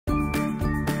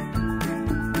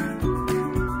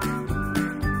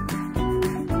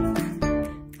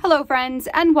Hello friends,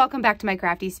 and welcome back to my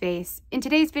crafty space. In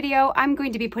today's video, I'm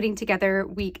going to be putting together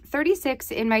week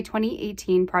 36 in my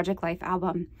 2018 Project Life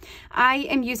album. I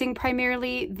am using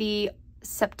primarily the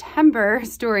September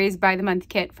Stories by the Month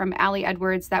kit from Ali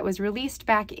Edwards that was released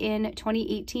back in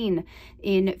 2018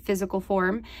 in physical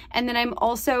form. And then I'm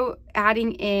also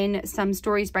adding in some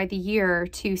stories by the year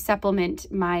to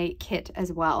supplement my kit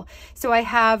as well. So I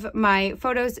have my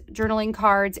photos, journaling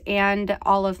cards, and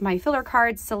all of my filler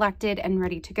cards selected and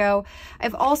ready to go.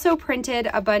 I've also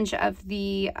printed a bunch of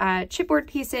the chipboard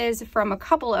pieces from a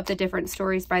couple of the different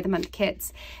Stories by the Month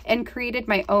kits and created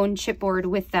my own chipboard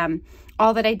with them.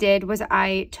 All that I did was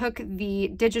I took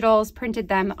the digitals, printed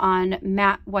them on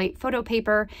matte white photo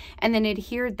paper, and then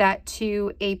adhered that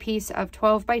to a piece of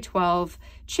 12 by 12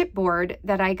 chipboard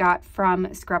that I got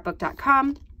from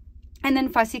scrapbook.com, and then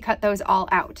fussy cut those all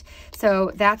out.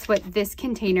 So that's what this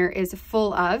container is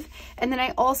full of. And then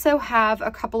I also have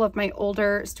a couple of my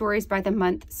older Stories by the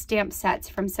Month stamp sets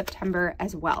from September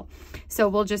as well. So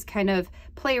we'll just kind of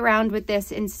play around with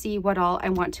this and see what all I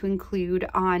want to include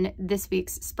on this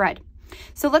week's spread.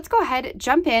 So let's go ahead,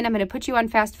 jump in. I'm going to put you on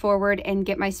fast forward and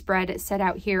get my spread set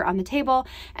out here on the table,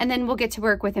 and then we'll get to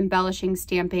work with embellishing,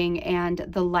 stamping, and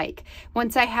the like.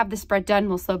 Once I have the spread done,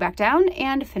 we'll slow back down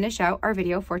and finish out our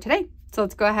video for today. So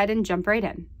let's go ahead and jump right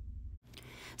in.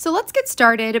 So let's get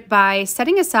started by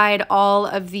setting aside all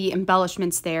of the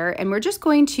embellishments there, and we're just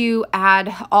going to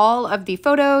add all of the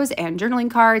photos and journaling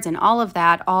cards and all of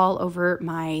that all over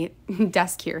my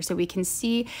desk here so we can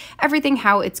see everything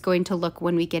how it's going to look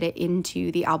when we get it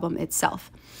into the album itself.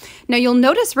 Now you'll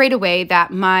notice right away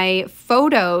that my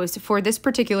photos for this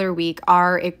particular week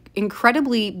are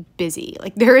incredibly busy.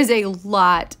 Like there is a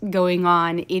lot going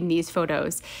on in these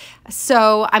photos.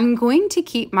 So I'm going to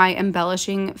keep my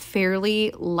embellishing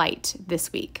fairly light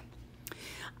this week.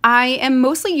 I am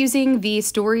mostly using the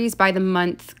Stories by the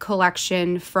Month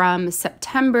collection from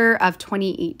September of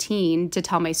 2018 to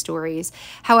tell my stories.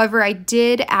 However, I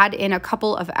did add in a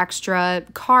couple of extra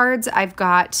cards.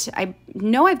 I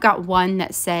know I've got one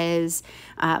that says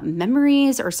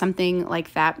memories or something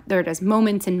like that. There it is,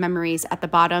 moments and memories at the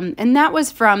bottom. And that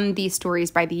was from the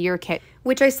Stories by the Year kit,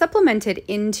 which I supplemented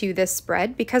into this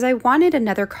spread because I wanted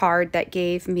another card that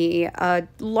gave me a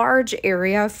large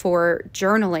area for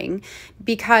journaling,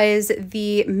 because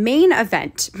the main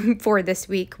event for this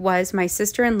week was my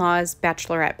sister-in-law's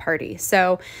bachelorette party.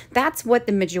 So that's what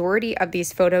the majority of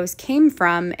these photos came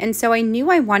from. And so I knew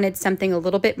I wanted something a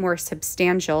little bit more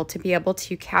substantial to be able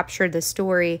to capture the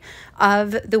story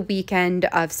of the weekend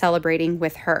of celebrating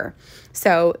with her.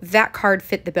 So that card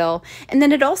fit the bill. And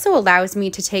then it also allows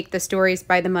me to take the Stories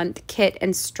by the Month kit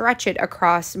and stretch it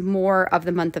across more of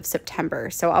the month of September.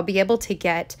 So I'll be able to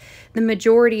get the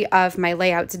majority of my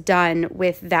layouts done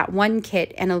with that one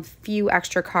kit and a few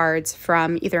extra cards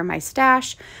from either my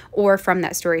stash or from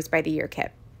that Stories by the Year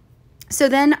kit. So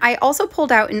then I also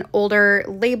pulled out an older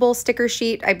label sticker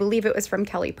sheet. I believe it was from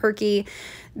Kelly Perky,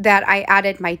 that I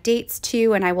added my dates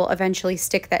to, and I will eventually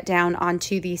stick that down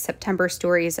onto the September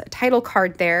Stories title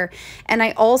card there. And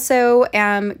I also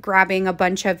am grabbing a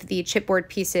bunch of the chipboard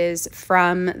pieces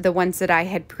from the ones that I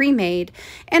had pre-made,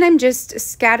 and I'm just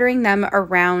scattering them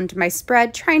around my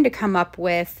spread, trying to come up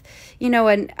with, you know,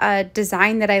 a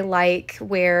design that I like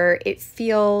where it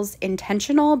feels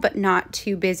intentional but not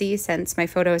too busy, since my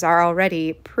photos are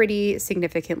already pretty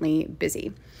significantly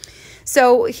busy.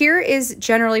 So here is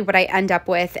generally what I end up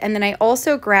with. And then I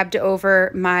also grabbed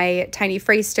over my tiny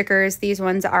phrase stickers. These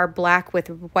ones are black with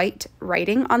white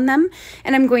writing on them,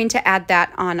 and I'm going to add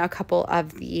that on a couple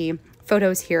of the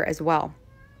photos here as well.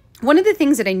 One of the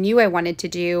things that I knew I wanted to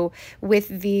do with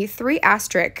the 3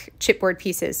 asterisk chipboard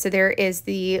pieces, so there is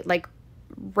the like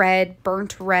red,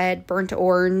 burnt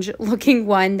orange looking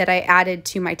one that I added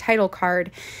to my title card.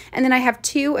 And then I have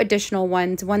 2 additional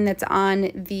ones, one that's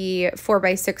on the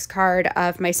 4x6 card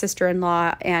of my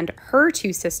sister-in-law and her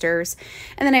 2 sisters.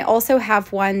 And then I also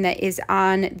have one that is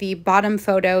on the bottom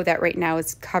photo that right now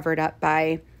is covered up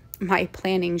by my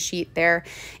planning sheet there.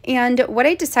 And what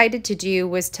I decided to do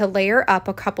was to layer up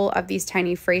a couple of these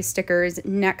tiny phrase stickers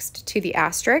next to the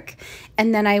asterisk,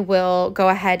 and then I will go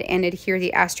ahead and adhere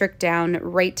the asterisk down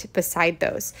right beside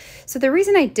those. So the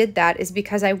reason I did that is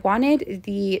because I wanted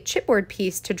the chipboard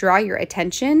piece to draw your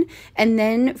attention, and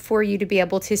then for you to be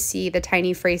able to see the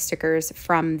tiny phrase stickers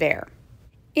from there.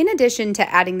 In addition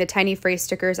to adding the tiny phrase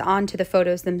stickers onto the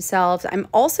photos themselves, I'm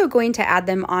also going to add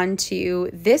them onto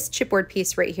this chipboard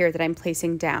piece right here that I'm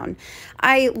placing down.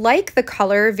 I like the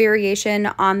color variation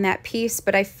on that piece,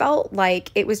 but I felt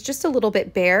like it was just a little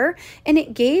bit bare, and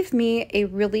it gave me a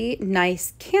really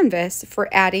nice canvas for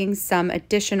adding some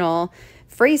additional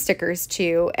phrase stickers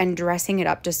to and dressing it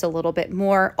up just a little bit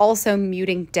more, also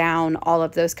muting down all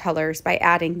of those colors by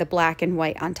adding the black and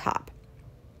white on top.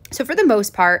 So for the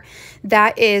most part,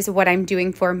 that is what I'm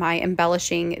doing for my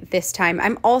embellishing this time.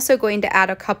 I'm also going to add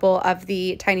a couple of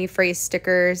the tiny phrase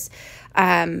stickers,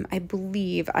 I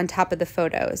believe, on top of the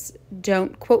photos.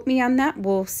 Don't quote me on that.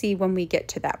 We'll see when we get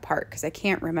to that part because I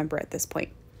can't remember at this point.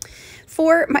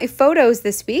 For my photos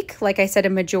this week, like I said, a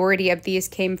majority of these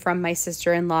came from my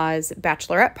sister-in-law's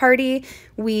bachelorette party.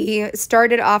 We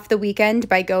started off the weekend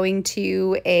by going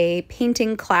to a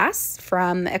painting class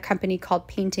from a company called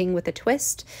Painting with a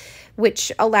Twist,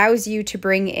 which allows you to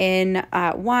bring in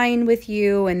wine with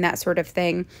you and that sort of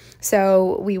thing.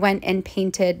 So we went and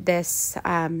painted this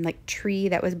like tree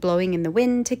that was blowing in the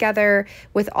wind together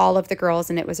with all of the girls,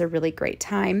 and it was a really great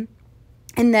time.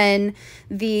 And then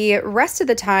the rest of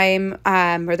the time,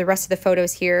 or the rest of the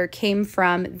photos here, came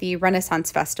from the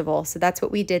Renaissance Festival. So that's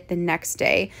what we did the next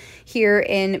day. Here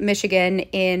in Michigan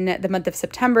in the month of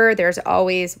September, there's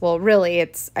always, well, really,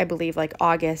 it's, I believe, like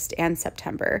August and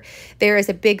September. There is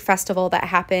a big festival that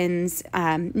happens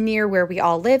near where we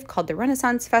all live called the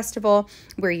Renaissance Festival,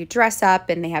 where you dress up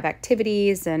and they have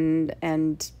activities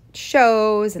and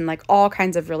shows and like all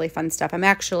kinds of really fun stuff. I'm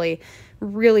actually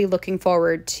really looking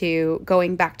forward to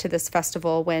going back to this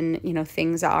festival when, you know,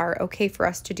 things are okay for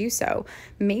us to do so.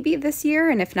 Maybe this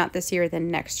year, and if not this year, then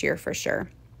next year for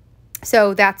sure.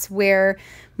 So that's where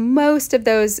most of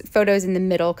those photos in the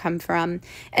middle come from.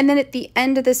 And then at the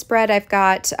end of the spread, I've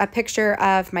got a picture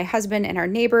of my husband and our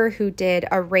neighbor who did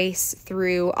a race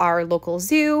through our local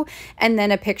zoo, and then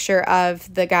a picture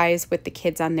of the guys with the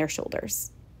kids on their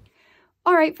shoulders.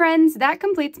 All right, friends, that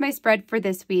completes my spread for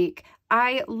this week.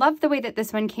 I love the way that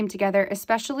this one came together,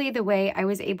 especially the way I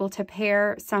was able to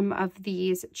pair some of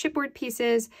these chipboard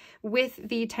pieces with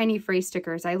the tiny phrase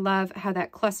stickers. I love how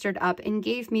that clustered up and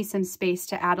gave me some space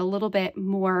to add a little bit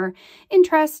more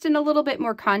interest and a little bit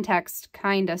more context,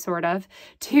 kinda, sort of,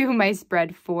 to my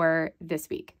spread for this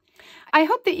week. I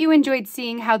hope that you enjoyed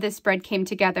seeing how this spread came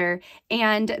together,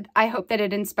 and I hope that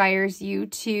it inspires you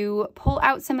to pull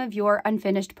out some of your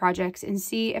unfinished projects and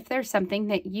see if there's something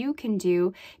that you can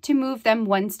do to move them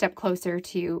one step closer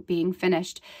to being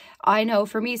finished. I know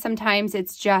for me, sometimes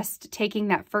it's just taking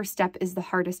that first step is the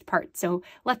hardest part. So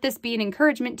let this be an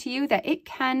encouragement to you that it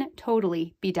can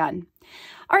totally be done.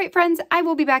 All right, friends, I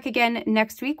will be back again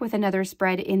next week with another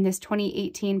spread in this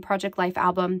 2018 Project Life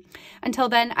album. Until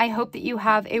then, I hope that you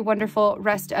have a wonderful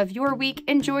rest of your week.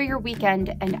 Enjoy your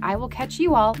weekend, and I will catch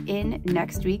you all in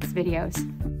next week's videos.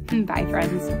 Bye,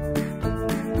 friends.